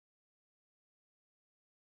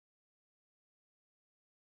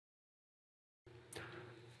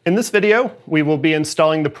In this video, we will be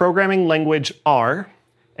installing the programming language R,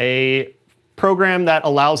 a program that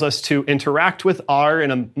allows us to interact with R in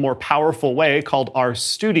a more powerful way called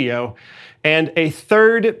RStudio, and a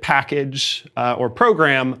third package or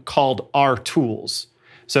program called RTools.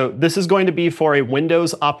 So this is going to be for a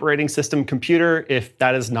Windows operating system computer. If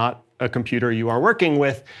that is not a computer you are working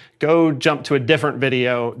with, go jump to a different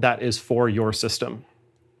video that is for your system.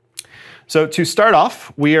 So to start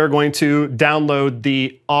off, we are going to download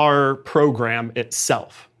the R program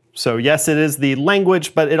itself. So yes, it is the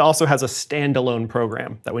language, but it also has a standalone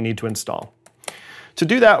program that we need to install. To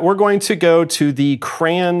do that, we're going to go to the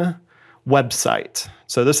CRAN website.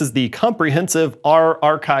 So this is the Comprehensive R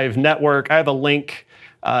Archive Network. I have a link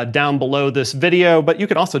down below this video, but you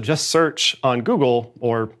can also just search on Google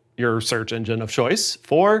or your search engine of choice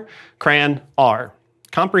for CRAN R.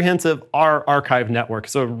 Comprehensive R Archive Network.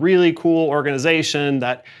 It's a really cool organization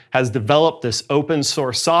that has developed this open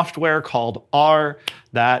source software called R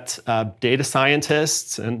that data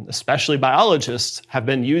scientists and especially biologists have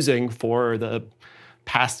been using for the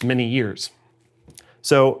past many years.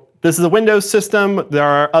 So this is a Windows system. There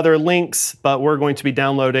are other links, but we're going to be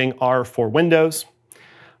downloading R for Windows.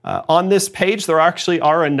 On this page, there actually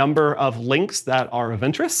are a number of links that are of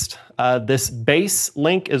interest. This base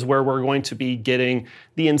link is where we're going to be getting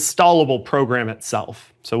the installable program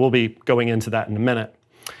itself. So we'll be going into that in a minute.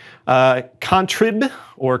 Contrib,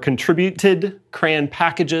 or contributed CRAN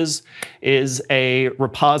packages, is a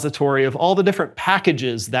repository of all the different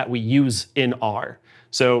packages that we use in R.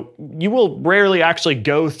 So you will rarely actually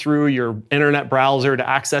go through your internet browser to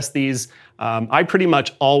access these. I pretty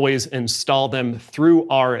much always install them through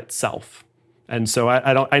R itself. And so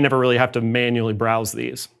I never really have to manually browse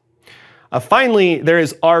these. Finally, there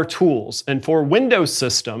is RTools. And for Windows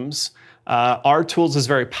systems, RTools is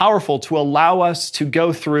very powerful to allow us to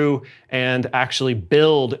go through and actually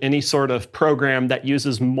build any sort of program that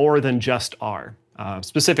uses more than just R.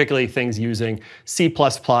 Specifically things using C++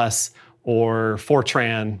 or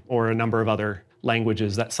Fortran or a number of other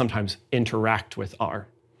languages that sometimes interact with R.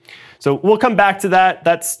 So we'll come back to that.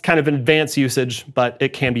 That's kind of an advanced usage, but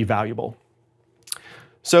it can be valuable.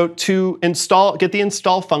 So to get the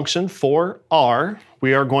install function for R,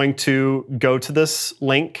 we are going to go to this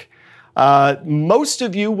link. Most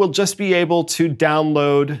of you will just be able to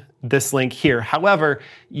download this link here. However,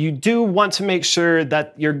 you do want to make sure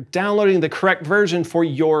that you're downloading the correct version for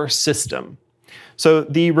your system. So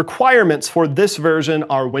the requirements for this version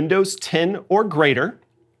are Windows 10 or greater,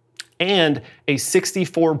 and a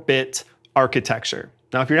 64-bit architecture.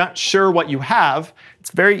 Now, if you're not sure what you have,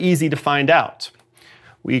 it's very easy to find out.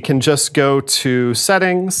 We can just go to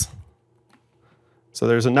Settings. So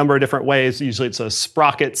there's a number of different ways. Usually it's a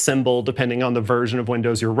sprocket symbol depending on the version of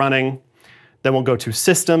Windows you're running. Then we'll go to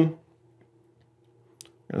System. I'm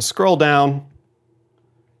going to scroll down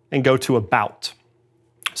and go to About.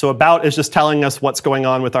 So About is just telling us what's going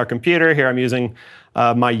on with our computer. Here I'm using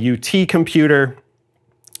my UT computer.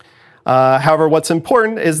 However, what's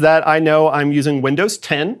important is that I know I'm using Windows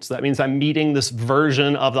 10, so that means I'm meeting this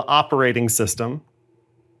version of the operating system.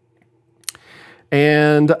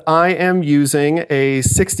 And I am using a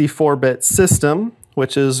 64-bit system,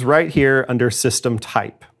 which is right here under System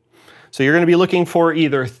Type. So you're going to be looking for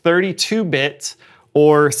either 32-bit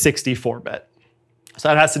or 64-bit. So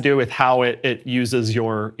that has to do with how it uses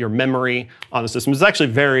your memory on the system. It's actually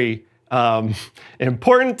very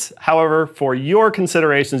important. However, for your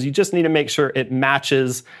considerations, you just need to make sure it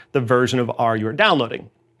matches the version of R you're downloading.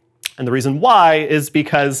 And the reason why is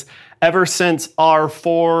because ever since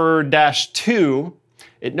R4-2,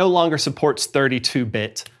 it no longer supports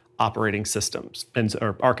 32-bit operating systems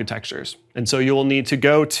or architectures. And so you will need to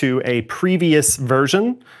go to a previous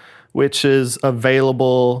version, which is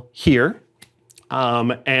available here,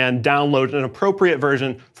 and download an appropriate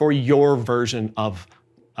version for your version of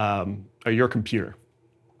your computer.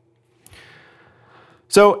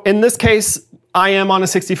 So in this case, I am on a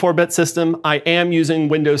 64-bit system. I am using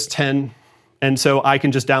Windows 10, and so I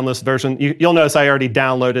can just download this version. You'll notice I already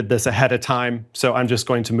downloaded this ahead of time, so I'm just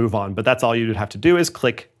going to move on. But that's all you'd have to do is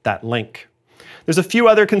click that link. There's a few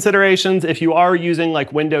other considerations. If you are using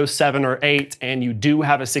like Windows 7 or 8 and you do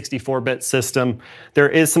have a 64-bit system, there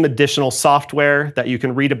is some additional software that you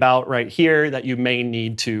can read about right here that you may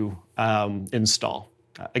need to install.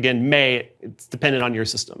 Again, it's dependent on your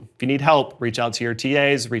system. If you need help, reach out to your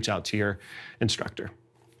TAs, reach out to your instructor.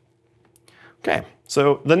 Okay,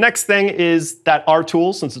 so the next thing is that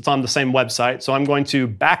RTools, since it's on the same website. So I'm going to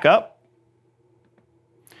back up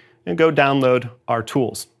and go download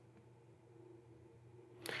RTools.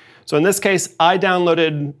 So in this case, I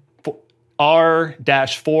downloaded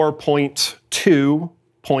R-4.2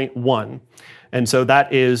 4.1. And so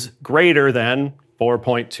that is greater than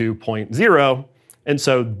 4.2.0. And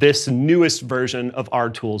so this newest version of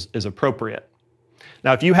RTools is appropriate.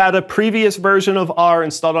 Now, if you had a previous version of R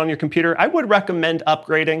installed on your computer, I would recommend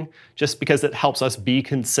upgrading just because it helps us be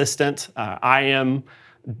consistent. I am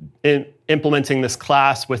implementing this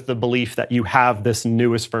class with the belief that you have this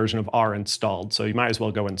newest version of R installed, so you might as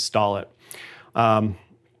well go install it. On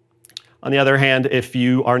the other hand, if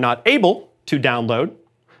you are not able to download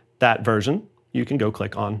that version, you can go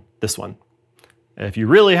click on this one. If you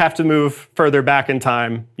really have to move further back in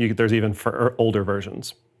time, there's even older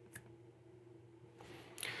versions.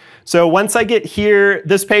 So once I get here,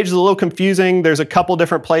 this page is a little confusing. There's a couple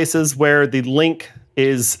different places where the link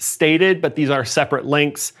is stated, but these are separate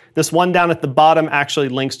links. This one down at the bottom actually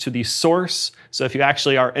links to the source. So if you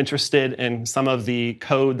actually are interested in some of the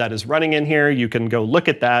code that is running in here, you can go look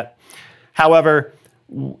at that. However,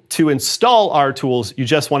 to install RTools, you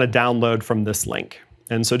just want to download from this link.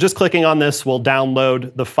 And so just clicking on this will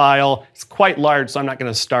download the file. It's quite large, so I'm not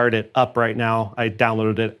going to start it up right now. I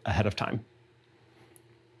downloaded it ahead of time.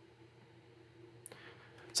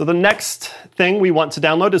 So the next thing we want to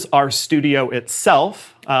download is RStudio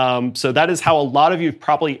itself. So that is how a lot of you have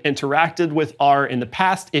probably interacted with R in the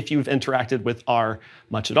past, if you've interacted with R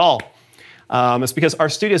much at all. It's because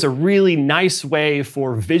RStudio is a really nice way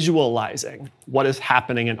for visualizing what is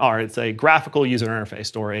happening in R. It's a graphical user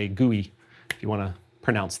interface, or a GUI, if you want to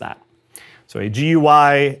pronounce that. So a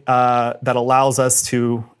GUI that allows us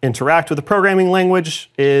to interact with the programming language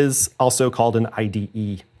is also called an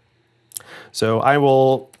IDE. So I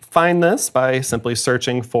will find this by simply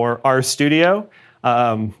searching for RStudio.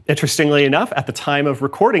 Interestingly enough, at the time of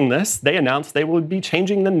recording this, they announced they would be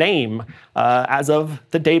changing the name as of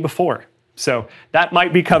the day before. So that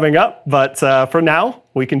might be coming up, but for now,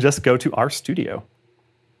 we can just go to RStudio.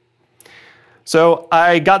 So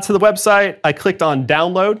I got to the website, I clicked on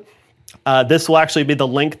download. This will actually be the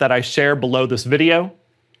link that I share below this video.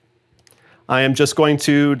 I am just going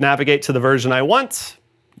to navigate to the version I want.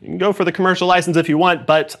 You can go for the commercial license if you want,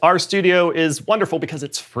 but RStudio is wonderful because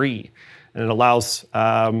it's free. And it allows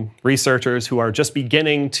researchers who are just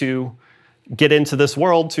beginning to get into this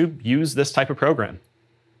world to use this type of program.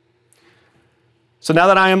 So now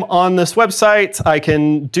that I am on this website, I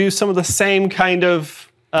can do some of the same kind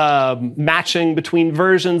of matching between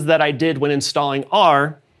versions that I did when installing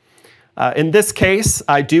R. In this case,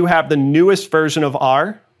 I do have the newest version of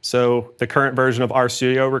R. So the current version of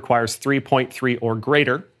RStudio requires 3.3 or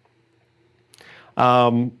greater.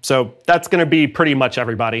 So that's going to be pretty much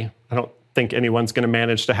everybody. I don't think anyone's going to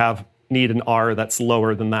manage to need an R that's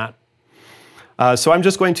lower than that. So I'm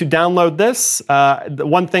just going to download this. The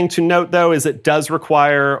one thing to note, though, is it does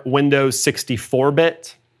require Windows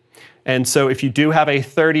 64-bit. And so if you do have a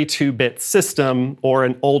 32-bit system or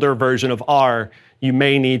an older version of R, you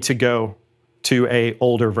may need to go to an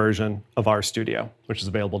older version of RStudio, which is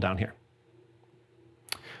available down here.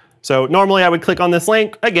 So normally I would click on this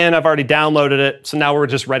link. Again, I've already downloaded it, so now we're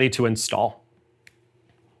just ready to install.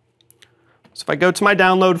 So if I go to my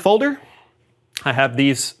download folder, I have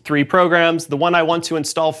these three programs. The one I want to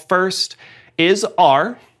install first is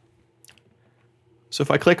R. So if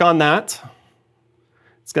I click on that,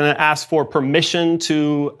 it's going to ask for permission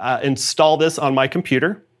to install this on my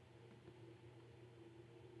computer.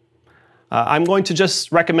 I'm going to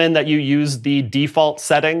just recommend that you use the default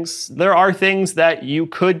settings. There are things that you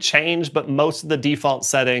could change, but most of the default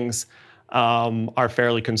settings are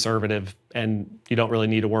fairly conservative, and you don't really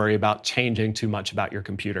need to worry about changing too much about your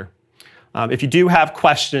computer. If you do have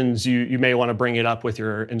questions, you may want to bring it up with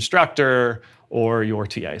your instructor or your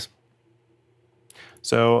TAs.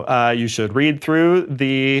 So you should read through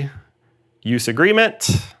the use agreement.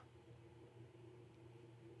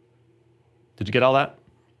 Did you get all that?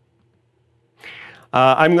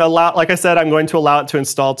 Like I said, I'm going to allow it to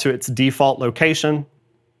install to its default location.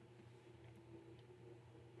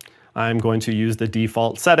 I'm going to use the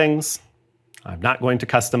default settings. I'm not going to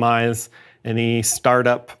customize any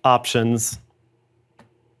startup options.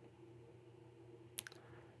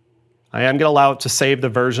 I am going to allow it to save the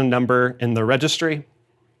version number in the registry.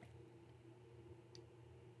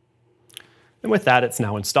 And with that, it's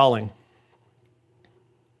now installing.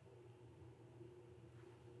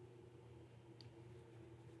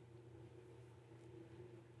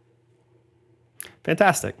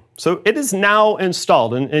 Fantastic. So it is now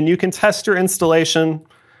installed, and you can test your installation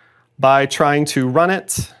by trying to run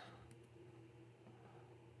it.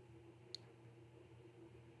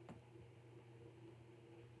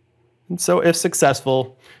 And so if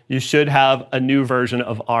successful, you should have a new version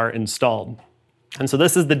of R installed. And so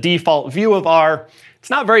this is the default view of R. It's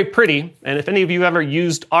not very pretty, and if any of you ever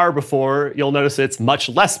used R before, you'll notice it's much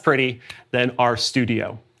less pretty than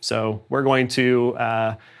RStudio. So we're going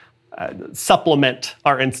to supplement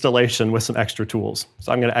our installation with some extra tools.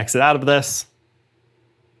 So I'm going to exit out of this.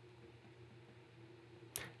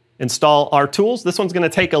 Install RTools. This one's going to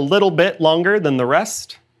take a little bit longer than the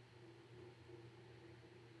rest.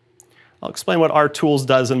 I'll explain what RTools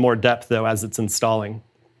does in more depth, though, as it's installing.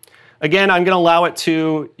 Again, I'm going to allow it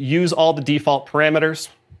to use all the default parameters.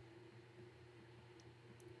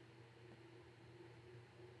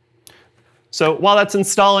 So while that's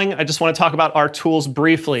installing, I just want to talk about RTools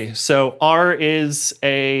briefly. So R is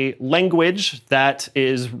a language that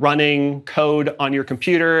is running code on your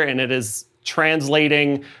computer, and it is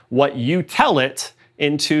translating what you tell it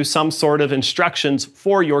into some sort of instructions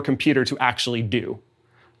for your computer to actually do.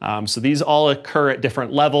 So these all occur at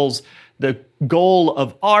different levels. The goal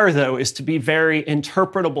of R, though, is to be very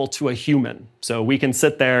interpretable to a human. So we can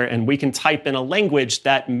sit there and we can type in a language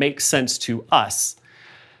that makes sense to us.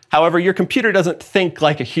 However, your computer doesn't think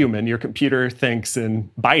like a human. Your computer thinks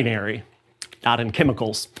in binary, not in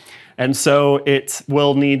chemicals. And so it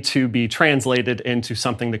will need to be translated into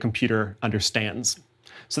something the computer understands.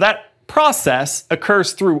 So that process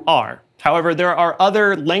occurs through R. However, there are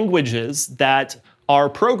other languages that R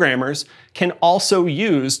programmers can also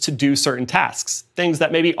use to do certain tasks, things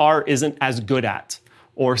that maybe R isn't as good at,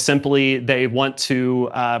 or simply they want to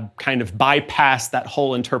kind of bypass that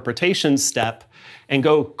whole interpretation step and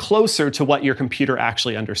go closer to what your computer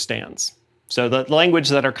actually understands. So the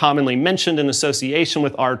languages that are commonly mentioned in association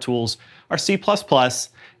with RTools are C++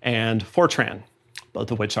 and Fortran,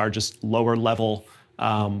 both of which are just lower level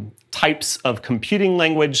types of computing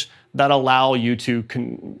language that allow you to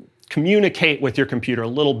communicate with your computer a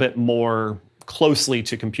little bit more closely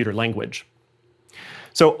to computer language.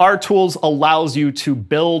 So RTools allows you to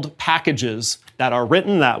build packages that are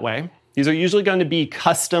written that way. These are usually going to be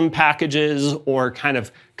custom packages or kind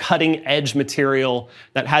of cutting edge material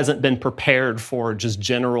that hasn't been prepared for just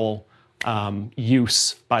general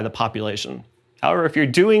use by the population. However, if you're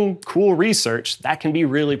doing cool research, that can be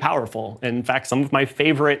really powerful. In fact, some of my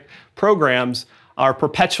favorite programs are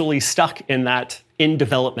perpetually stuck in that in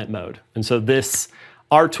development mode. And so this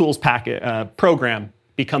RTools program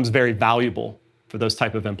becomes very valuable for those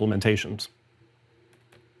type of implementations.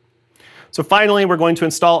 So finally, we're going to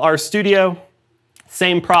install RStudio.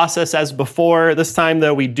 Same process as before. This time,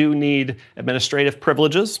 though, we do need administrative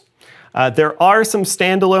privileges. There are some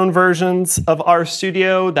standalone versions of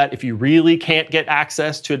RStudio that if you really can't get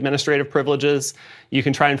access to administrative privileges, you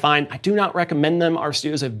can try and find. I do not recommend them.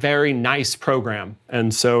 RStudio is a very nice program,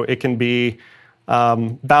 and so it can be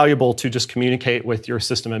valuable to just communicate with your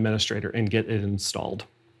system administrator and get it installed.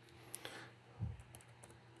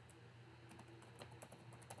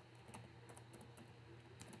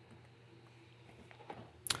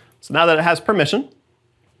 So now that it has permission,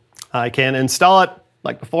 I can install it.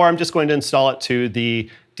 Like before, I'm just going to install it to the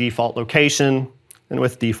default location and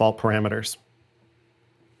with default parameters.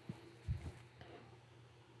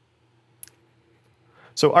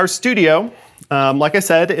 So RStudio, like I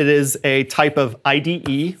said, it is a type of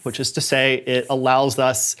IDE, which is to say it allows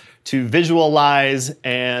us to visualize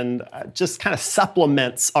and just kind of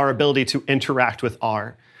supplements our ability to interact with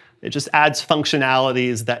R. It just adds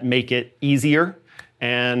functionalities that make it easier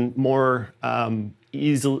and more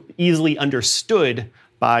easily understood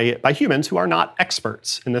by humans who are not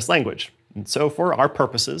experts in this language. And so for our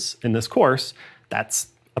purposes in this course, that's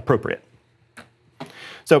appropriate.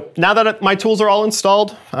 So now that my tools are all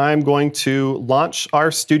installed, I'm going to launch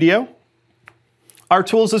RStudio.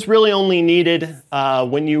 RTools is really only needed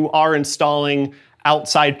when you are installing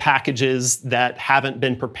outside packages that haven't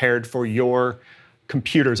been prepared for your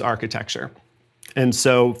computer's architecture. And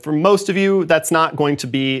so for most of you, that's not going to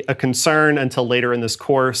be a concern until later in this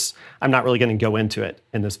course. I'm not really going to go into it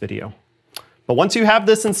in this video. But once you have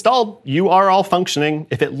this installed, you are all functioning.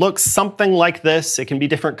 If it looks something like this, it can be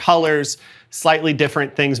different colors, slightly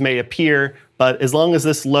different things may appear, but as long as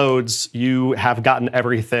this loads, you have gotten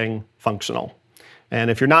everything functional.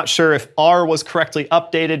 And if you're not sure if R was correctly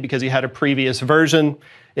updated because you had a previous version,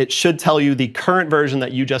 it should tell you the current version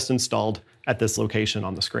that you just installed at this location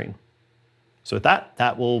on the screen. So with that,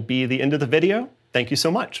 that will be the end of the video. Thank you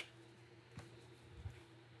so much.